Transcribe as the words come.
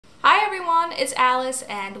Hi everyone, it's Alice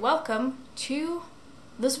and welcome to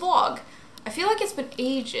this vlog. I feel like it's been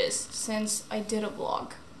ages since I did a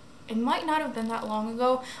vlog. It might not have been that long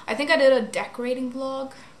ago. I think I did a decorating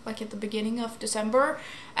vlog like at the beginning of December,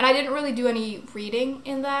 and I didn't really do any reading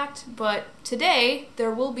in that, but today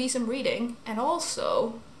there will be some reading and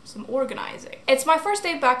also some organizing. It's my first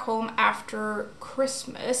day back home after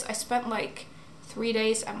Christmas. I spent like 3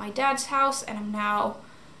 days at my dad's house and I'm now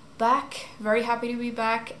back. Very happy to be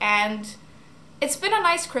back, and it's been a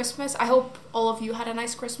nice Christmas. I hope all of you had a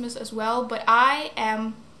nice Christmas as well, but I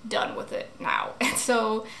am done with it now. And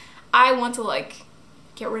so I want to like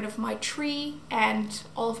get rid of my tree and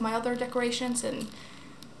all of my other decorations and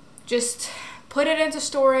just put it into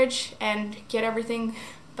storage and get everything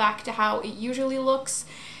back to how it usually looks.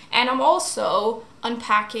 And I'm also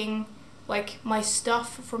unpacking like my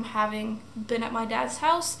stuff from having been at my dad's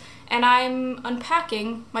house, and I'm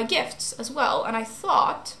unpacking my gifts as well. And I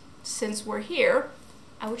thought, since we're here,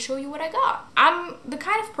 I would show you what I got. I'm the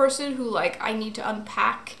kind of person who like I need to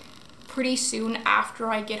unpack pretty soon after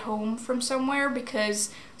I get home from somewhere, because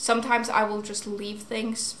sometimes I will just leave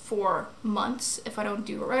things for months if I don't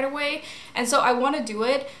do it right away, and so I want to do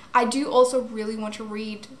it. I do also really want to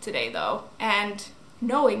read today though, and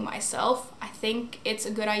knowing myself, I think it's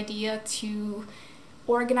a good idea to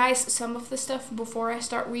organize some of the stuff before I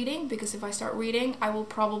start reading, because if I start reading, I will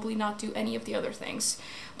probably not do any of the other things.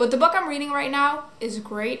 But the book I'm reading right now is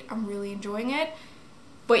great. I'm really enjoying it.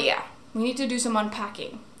 But yeah, we need to do some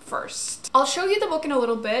unpacking first. I'll show you the book in a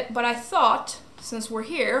little bit, but I thought, since we're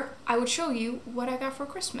here, I would show you what I got for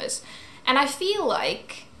Christmas. And I feel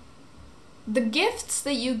like the gifts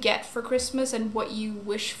that you get for Christmas and what you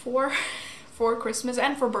wish for for Christmas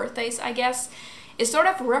and for birthdays, I guess, is sort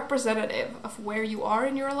of representative of where you are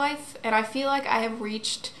in your life. And I feel like I have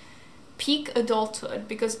reached peak adulthood,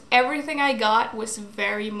 because everything I got was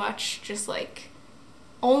very much just like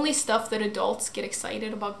only stuff that adults get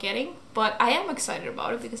excited about getting. But I am excited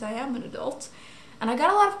about it because I am an adult, and I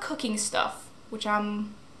got a lot of cooking stuff, which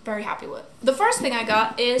I'm very happy with. The first thing I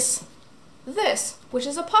got is this, which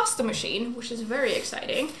is a pasta machine, which is very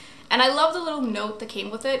exciting. And I love the little note that came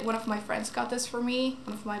with it. One of my friends got this for me,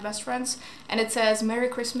 one of my best friends, and it says, "Merry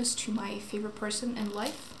Christmas to my favorite person in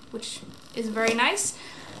life," which is very nice.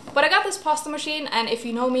 But I got this pasta machine, and if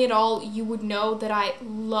you know me at all, you would know that I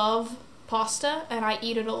love pasta and I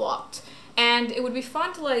eat it a lot. And it would be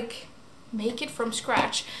fun to like make it from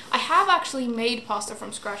scratch. I have actually made pasta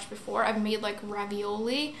from scratch before. I've made like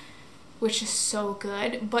ravioli, which is so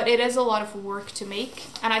good, but it is a lot of work to make,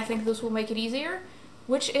 and I think this will make it easier,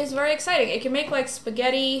 which is very exciting. It can make like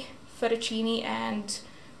spaghetti, fettuccine, and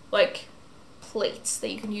like plates that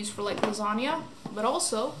you can use for like lasagna, but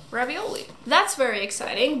also ravioli. That's very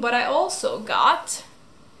exciting. But I also got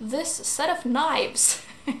this set of knives,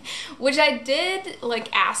 which I did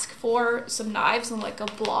like ask for some knives and like a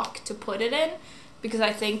block to put it in, because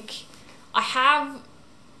I think I have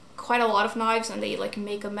quite a lot of knives and they like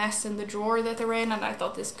make a mess in the drawer that they're in, and I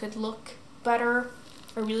thought this could look better.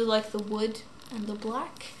 I really like the wood and the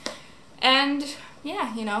black, and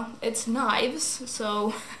yeah, you know, it's knives,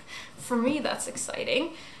 so for me that's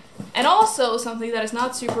exciting. And also something that is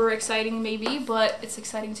not super exciting maybe, but it's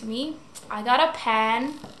exciting to me, I got a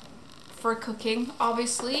pan for cooking,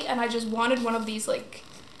 obviously, and I just wanted one of these like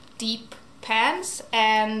deep pans,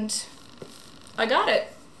 and I got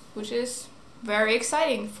it, which is very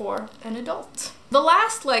exciting for an adult. The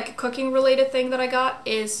last like cooking related thing that I got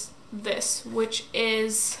is this, which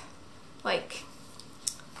is like,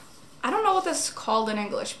 I don't know what this is called in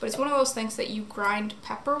English, but it's one of those things that you grind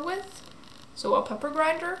pepper with. So a pepper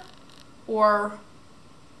grinder, or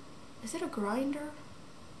is it a grinder?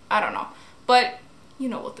 I don't know, but you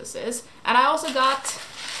know what this is. And I also got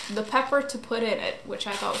the pepper to put in it, which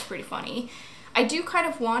I thought was pretty funny. I do kind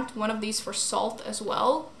of want one of these for salt as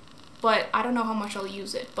well, but I don't know how much I'll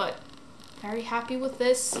use it, but very happy with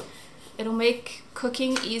this. It'll make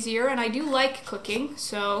cooking easier, and I do like cooking,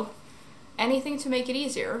 so anything to make it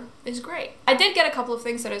easier is great. I did get a couple of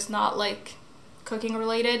things that is not like cooking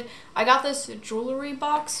related. I got this jewelry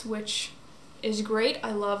box, which is great.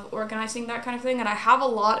 I love organizing that kind of thing, and I have a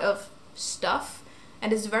lot of stuff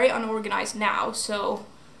and it's very unorganized now, so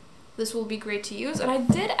this will be great to use. And I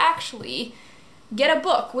did actually get a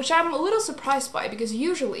book, which I'm a little surprised by, because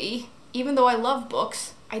usually, even though I love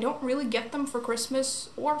books, I don't really get them for Christmas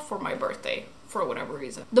or for my birthday, for whatever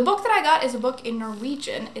reason. The book that I got is a book in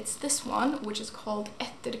Norwegian. It's this one, which is called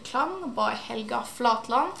Etterklang by Helga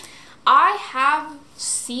Flatland. I have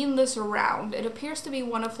seen this around. It appears to be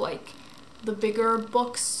one of like the bigger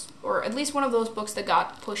books, or at least one of those books that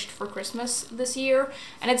got pushed for Christmas this year,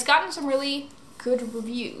 and it's gotten some really good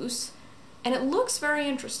reviews, and it looks very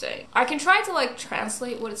interesting. I can try to like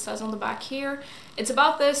translate what it says on the back here. It's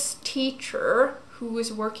about this teacher who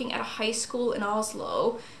is working at a high school in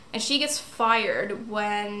Oslo, and she gets fired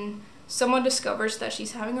when someone discovers that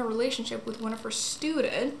she's having a relationship with one of her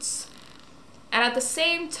students, and at the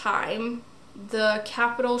same time the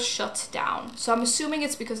capital shuts down. So I'm assuming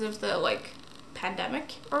it's because of the like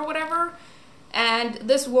pandemic or whatever, and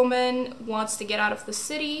this woman wants to get out of the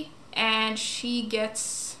city, and she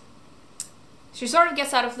sort of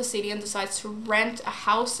gets out of the city and decides to rent a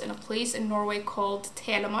house in a place in Norway called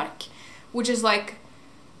Telemark, which is like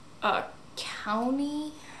a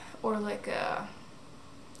county or like a,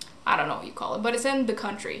 I don't know what you call it, but it's in the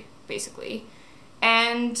country basically.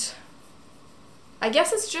 And I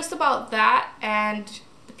guess it's just about that and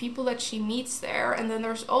the people that she meets there. And then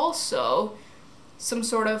there's also some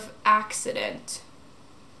sort of accident,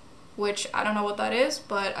 which I don't know what that is,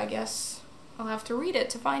 but I guess I'll have to read it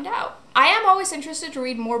to find out. I am always interested to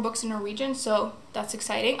read more books in Norwegian, so that's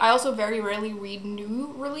exciting. I also very rarely read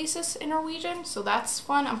new releases in Norwegian, so that's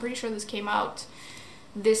fun. I'm pretty sure this came out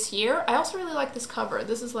this year. I also really like this cover.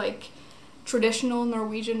 This is like traditional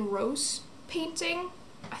Norwegian rose painting.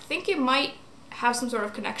 I think it might have some sort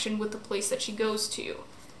of connection with the place that she goes to,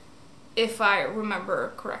 if I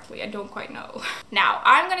remember correctly. I don't quite know. Now,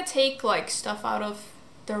 I'm gonna take like stuff out of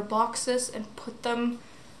their boxes and put them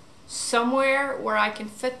somewhere where I can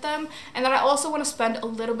fit them, and then I also want to spend a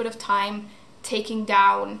little bit of time taking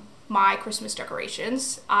down my Christmas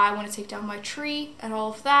decorations. I want to take down my tree and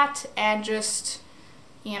all of that and just,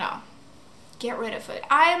 you know, get rid of it.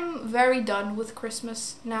 I'm very done with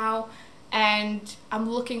Christmas now, and I'm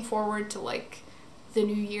looking forward to like the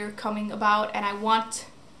new year coming about, and I want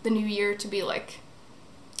the new year to be like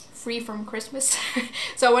free from Christmas.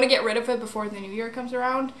 So I want to get rid of it before the new year comes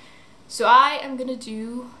around. So I am gonna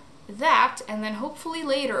do that, and then hopefully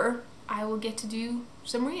later I will get to do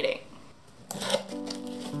some reading.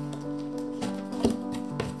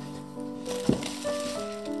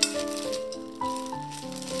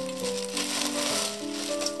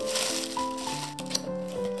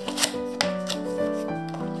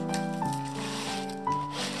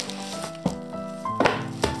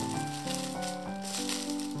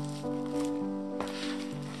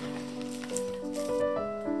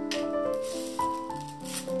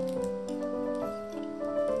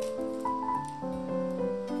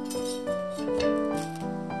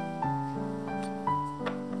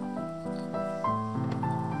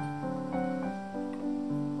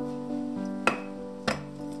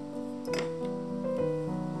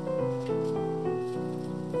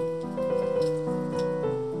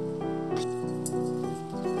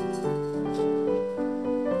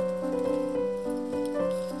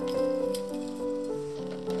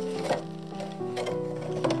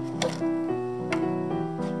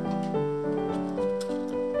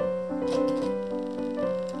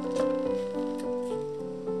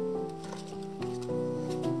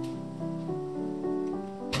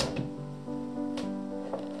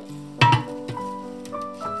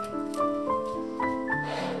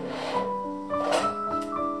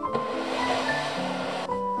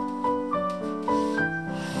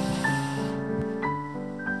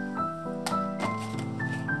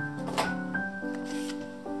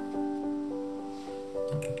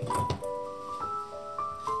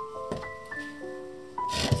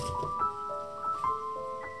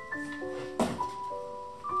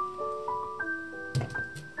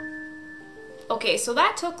 Okay, so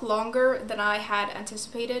that took longer than I had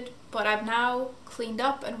anticipated, but I've now cleaned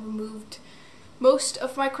up and removed most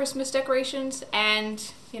of my Christmas decorations,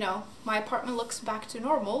 and, you know, my apartment looks back to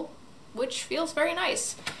normal, which feels very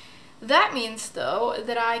nice. That means, though,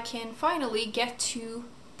 that I can finally get to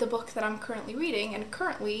the book that I'm currently reading and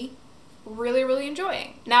currently really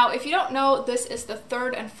enjoying. Now, if you don't know, this is the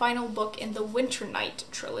third and final book in the Winter Night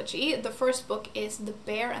trilogy. The first book is The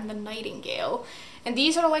Bear and the Nightingale, and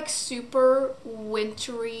these are like super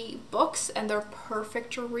wintry books, and they're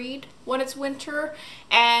perfect to read when it's winter.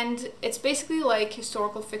 And it's basically like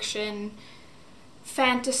historical fiction,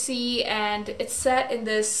 fantasy, and it's set in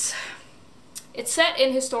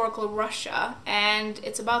historical Russia, and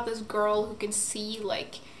it's about this girl who can see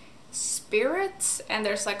like spirits, and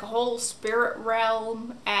there's like a whole spirit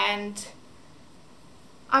realm, and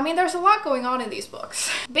I mean, there's a lot going on in these books.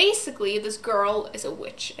 Basically, this girl is a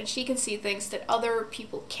witch, and she can see things that other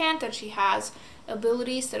people can't, and she has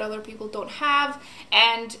abilities that other people don't have.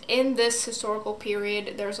 And in this historical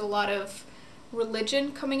period, there's a lot of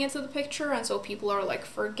religion coming into the picture, and so people are like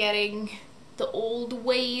forgetting the old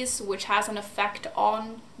ways, which has an effect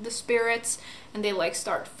on the spirits, and they like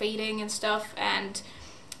start fading and stuff. And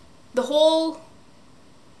the whole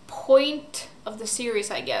point of the series,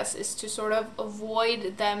 I guess, is to sort of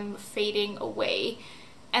avoid them fading away.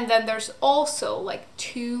 And then there's also like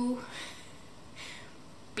two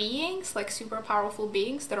beings, like super powerful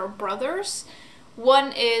beings that are brothers.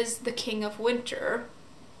 One is the King of Winter,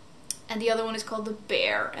 and the other one is called the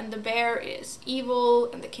Bear. And the Bear is evil,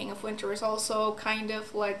 and the King of Winter is also kind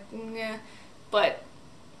of like, meh, but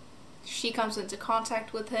she comes into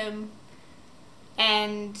contact with him,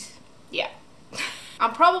 and yeah.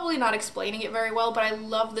 I'm probably not explaining it very well, but I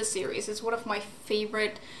love this series. It's one of my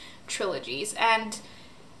favorite trilogies, and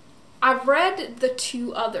I've read the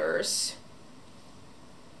two others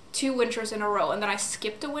 2 winters in a row, and then I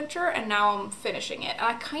skipped a winter, and now I'm finishing it. And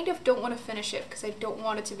I kind of don't want to finish it because I don't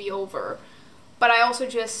want it to be over, but I also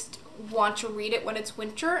just want to read it when it's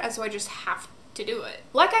winter, and so I just have to do it.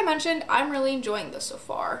 Like I mentioned, I'm really enjoying this so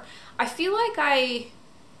far. I feel like I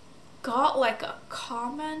got like a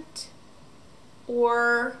comment,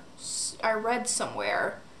 or I read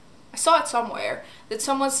somewhere, I saw it somewhere, that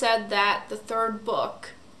someone said that the 3rd book,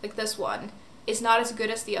 like this one, is not as good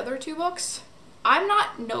as the other 2 books. I'm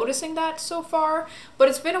not noticing that so far, but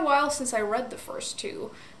it's been a while since I read the first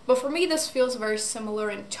 2. But for me, this feels very similar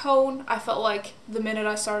in tone. I felt like the minute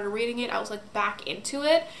I started reading it, I was like back into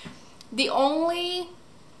it. The only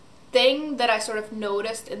thing that I sort of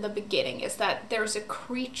noticed in the beginning is that there's a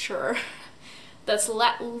creature that's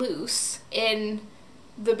let loose in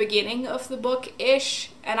the beginning of the book-ish,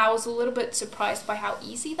 and I was a little bit surprised by how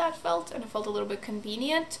easy that felt, and it felt a little bit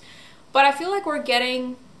convenient. But I feel like we're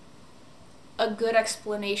getting a good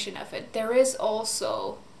explanation of it. There is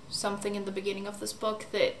also something in the beginning of this book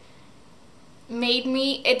that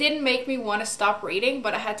it didn't make me want to stop reading,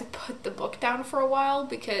 but I had to put the book down for a while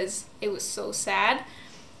because it was so sad.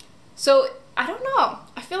 So, I don't know.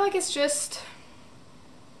 I feel like it's just,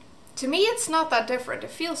 to me, it's not that different.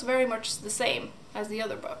 It feels very much the same as the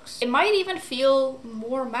other books. It might even feel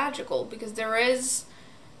more magical because there is,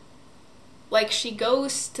 like, she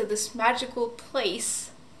goes to this magical place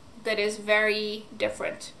that is very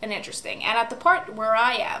different and interesting. And at the part where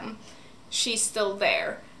I am, she's still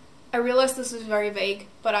there. I realize this is very vague,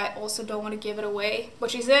 but I also don't want to give it away.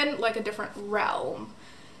 But she's in like a different realm.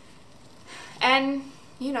 And,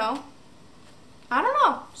 you know, I don't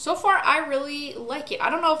know. So far, I really like it.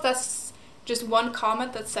 I don't know if that's just one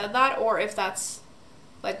comment that said that, or if that's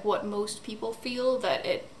like what most people feel, that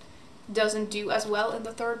it doesn't do as well in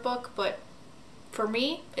the 3rd book, but for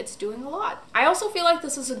me, it's doing a lot. I also feel like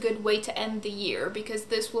this is a good way to end the year, because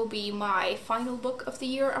this will be my final book of the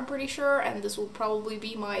year, I'm pretty sure, and this will probably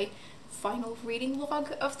be my final reading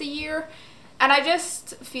vlog of the year. And I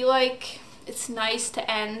just feel like it's nice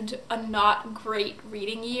to end a not great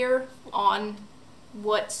reading year on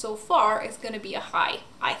what so far is gonna be a high,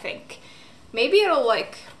 I think. Maybe it'll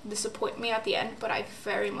like disappoint me at the end, but I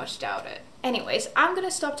very much doubt it. Anyways, I'm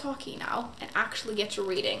gonna stop talking now and actually get to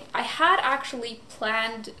reading. I had actually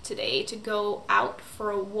planned today to go out for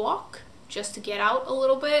a walk, just to get out a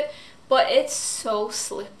little bit, but it's so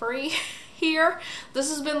slippery here. This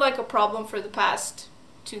has been like a problem for the past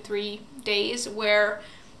 2-3 days, where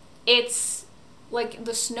it's like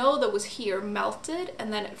the snow that was here melted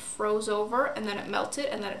and then it froze over, and then it melted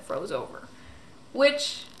and then it froze over,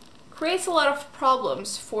 which creates a lot of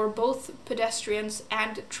problems for both pedestrians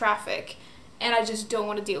and traffic, and I just don't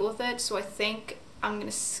want to deal with it. So I think I'm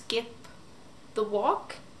gonna skip the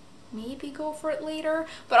walk, maybe go for it later,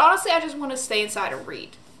 but honestly I just want to stay inside and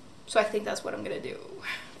read, so I think that's what I'm gonna do.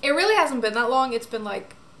 It really hasn't been that long, it's been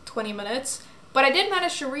like 20 minutes, but I did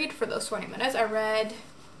manage to read for those 20 minutes. I read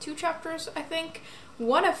 2 chapters, I think,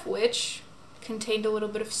 one of which contained a little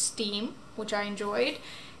bit of steam, which I enjoyed,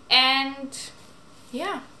 and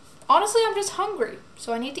yeah. Honestly, I'm just hungry,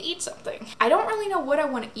 so I need to eat something. I don't really know what I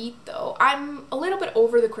want to eat though. I'm a little bit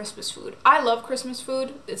over the Christmas food. I love Christmas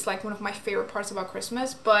food. It's like one of my favorite parts about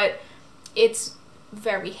Christmas, but it's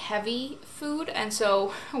very heavy food, and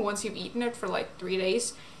so once you've eaten it for like 3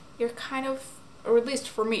 days, you're kind of, or at least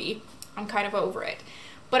for me, I'm kind of over it.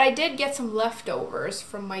 But I did get some leftovers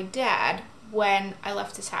from my dad when I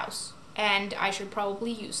left his house, and I should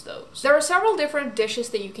probably use those. There are several different dishes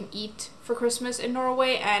that you can eat for Christmas in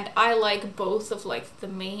Norway, and I like both of like the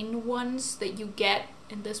main ones that you get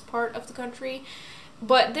in this part of the country.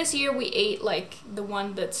 But this year we ate like the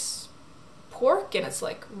one that's pork, and it's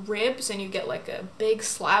like ribs, and you get like a big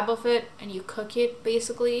slab of it and you cook it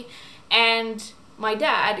basically. And my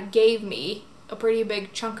dad gave me a pretty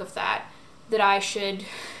big chunk of that I should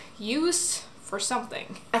use for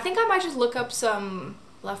something. I think I might just look up some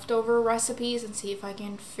leftover recipes and see if I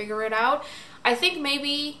can figure it out. I think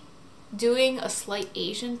maybe doing a slight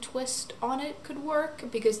Asian twist on it could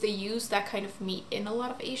work because they use that kind of meat in a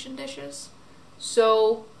lot of Asian dishes.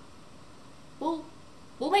 So we'll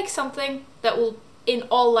make something that will in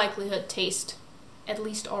all likelihood taste at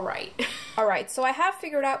least alright. Alright, so I have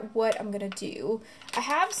figured out what I'm gonna do. I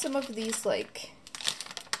have some of these like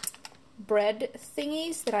bread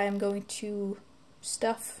thingies that I am going to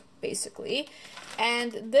stuff basically,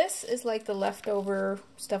 and this is like the leftover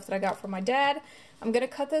stuff that I got from my dad. I'm gonna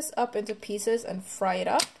cut this up into pieces and fry it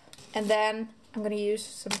up, and then I'm gonna use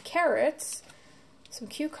some carrots, some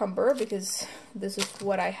cucumber, because this is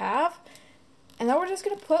what I have, and then we're just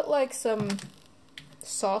gonna put like some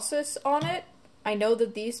sauces on it. I know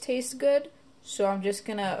that these taste good, so I'm just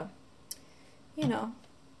gonna, you know,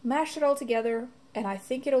 mash it all together, and I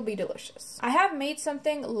think it'll be delicious. I have made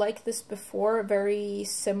something like this before, very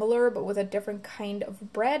similar, but with a different kind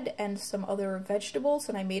of bread and some other vegetables,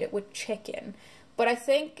 and I made it with chicken. But I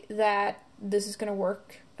think that this is gonna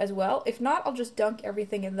work as well. If not, I'll just dunk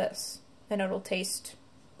everything in this, and it'll taste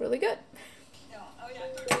really good.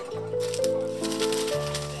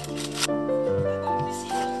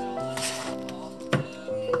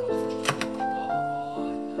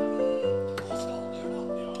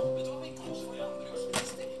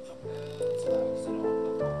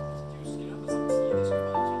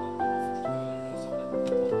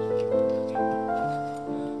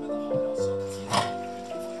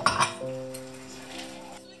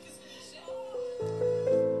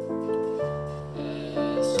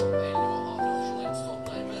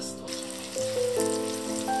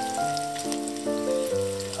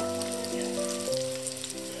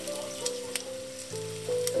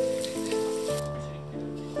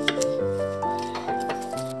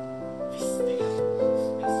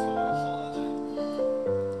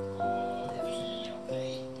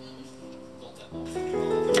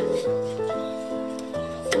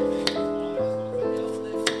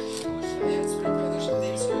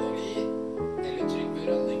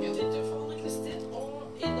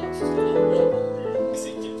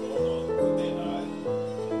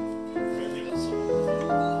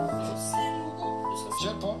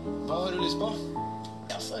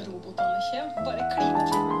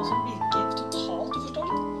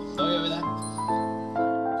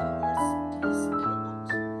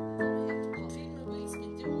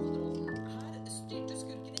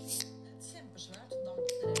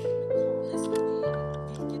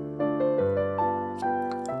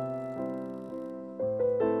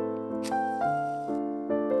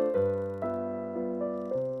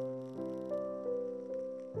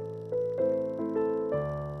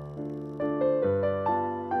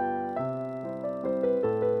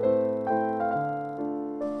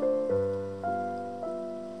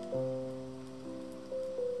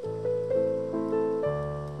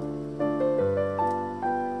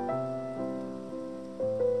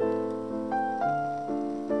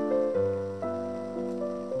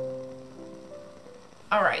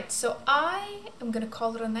 Alright, so I am gonna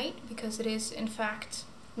call it a night because it is in fact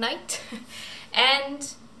night.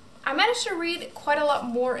 And I managed to read quite a lot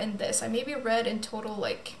more in this. I maybe read in total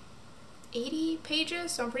like 80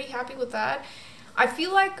 pages, so I'm pretty happy with that. I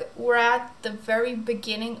feel like we're at the very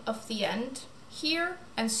beginning of the end here,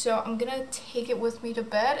 and so I'm gonna take it with me to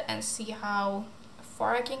bed and see how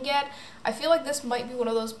far I can get. I feel like this might be one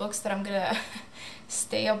of those books that I'm gonna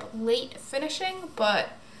stay up late finishing, but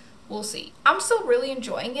we'll see. I'm still really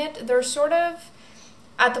enjoying it. They're sort of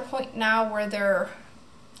at the point now where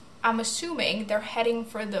I'm assuming they're heading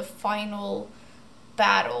for the final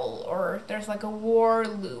battle, or there's like a war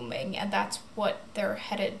looming, and that's what they're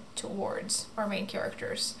headed towards, our main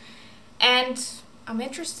characters. And I'm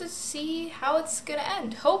interested to see how it's gonna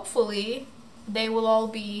end. Hopefully they will all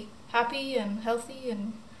be happy and healthy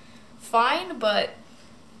and fine, but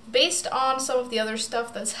based on some of the other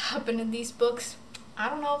stuff that's happened in these books, I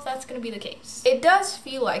don't know if that's going to be the case. It does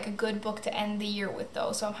feel like a good book to end the year with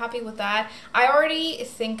though, so I'm happy with that. I already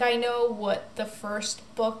think I know what the first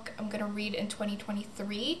book I'm going to read in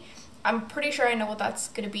 2023. I'm pretty sure I know what that's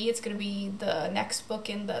going to be. It's going to be the next book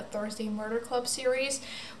in the Thursday Murder Club series,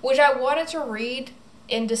 which I wanted to read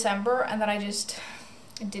in December, and then I just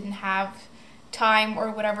didn't have time or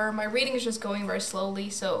whatever. My reading is just going very slowly,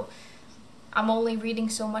 so I'm only reading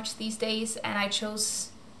so much these days, and I chose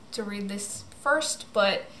to read this first,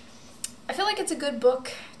 but I feel like it's a good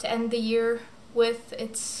book to end the year with.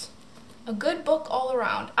 It's a good book all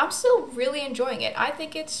around. I'm still really enjoying it. I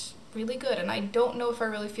think it's really good, and I don't know if I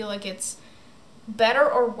really feel like it's better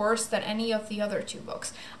or worse than any of the other two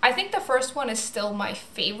books. I think the first one is still my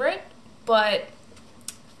favorite, but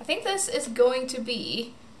I think this is going to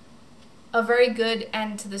be a very good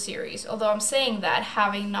end to the series, although I'm saying that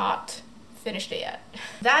having not finished it yet.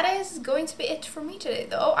 That is going to be it for me today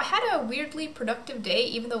though. I had a weirdly productive day,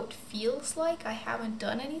 even though it feels like I haven't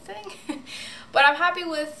done anything. But I'm happy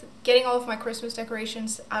with getting all of my Christmas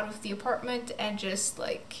decorations out of the apartment and just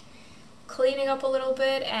like cleaning up a little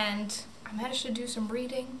bit, and I managed to do some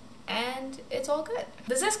reading and it's all good.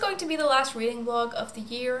 This is going to be the last reading vlog of the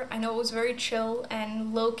year. I know it was very chill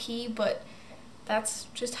and low-key, but that's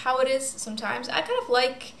just how it is sometimes. I kind of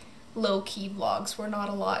like low-key vlogs where not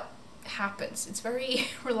a lot happens. It's very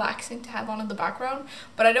relaxing to have on in the background,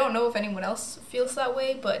 but I don't know if anyone else feels that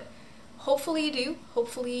way, but hopefully you do.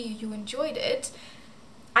 Hopefully you enjoyed it.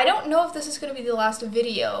 I don't know if this is going to be the last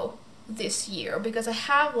video this year because I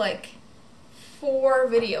have like 4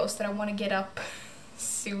 videos that I want to get up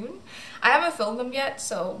soon. I haven't filmed them yet,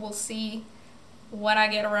 so we'll see when I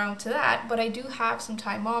get around to that, but I do have some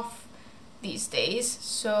time off these days,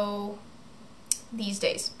 so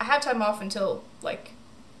I have time off until like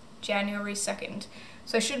January 2nd,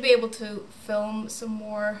 so I should be able to film some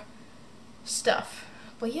more stuff.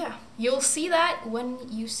 But yeah, you'll see that when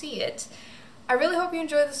you see it. I really hope you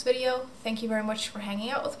enjoyed this video. Thank you very much for hanging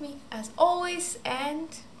out with me as always, and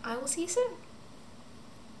I will see you soon.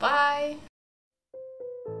 Bye!